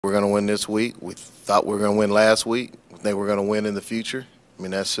We're going to win this week. We thought we were going to win last week. We think we're going to win in the future. I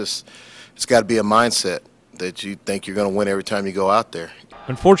mean, that's just, it's got to be a mindset that you think you're going to win every time you go out there.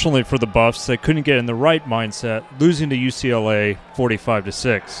 Unfortunately for the Buffs, they couldn't get in the right mindset, losing to UCLA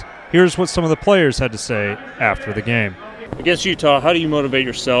 45-6. Here's what some of the players had to say after the game. Against Utah, how do you motivate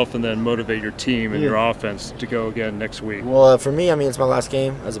yourself and then motivate your team and your offense to go again next week? Well, for me, I mean, it's my last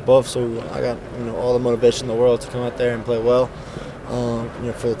game as a Buff, so I got all the motivation in the world to come out there and play well.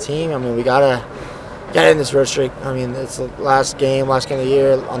 For the team, I mean, we gotta end this road streak. I mean, it's the last game of the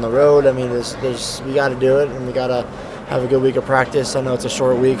year on the road. I mean, we got to do it, and we got to have a good week of practice. I know it's a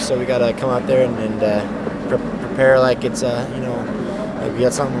short week, so we got to come out there and prepare like it's like we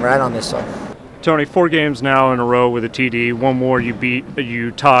got something right on this. So. Toney, 4 games now in a row with a TD. One more,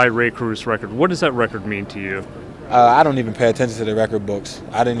 you tie Ray Cruz's record. What does that record mean to you? I don't even pay attention to the record books.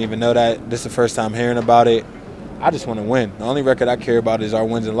 I didn't even know that. This is the first time hearing about it. I just want to win. The only record I care about is our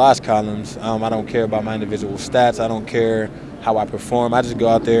wins and loss columns. I don't care about my individual stats. I don't care how I perform. I just go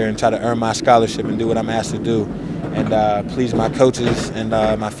out there and try to earn my scholarship and do what I'm asked to do and please my coaches and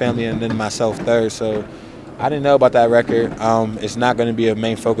my family and then myself third. So I didn't know about that record. It's not going to be a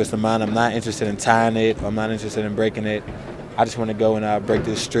main focus of mine. I'm not interested in tying it. I'm not interested in breaking it. I just want to go and break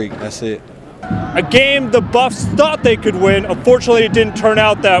this streak. That's it. A game the Buffs thought they could win. Unfortunately, it didn't turn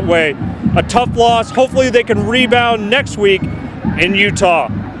out that way. A tough loss. Hopefully they can rebound next week in Utah.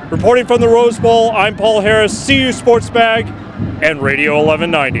 Reporting from the Rose Bowl, I'm Paul Harris, CU Sports Bag and Radio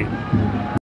 1190.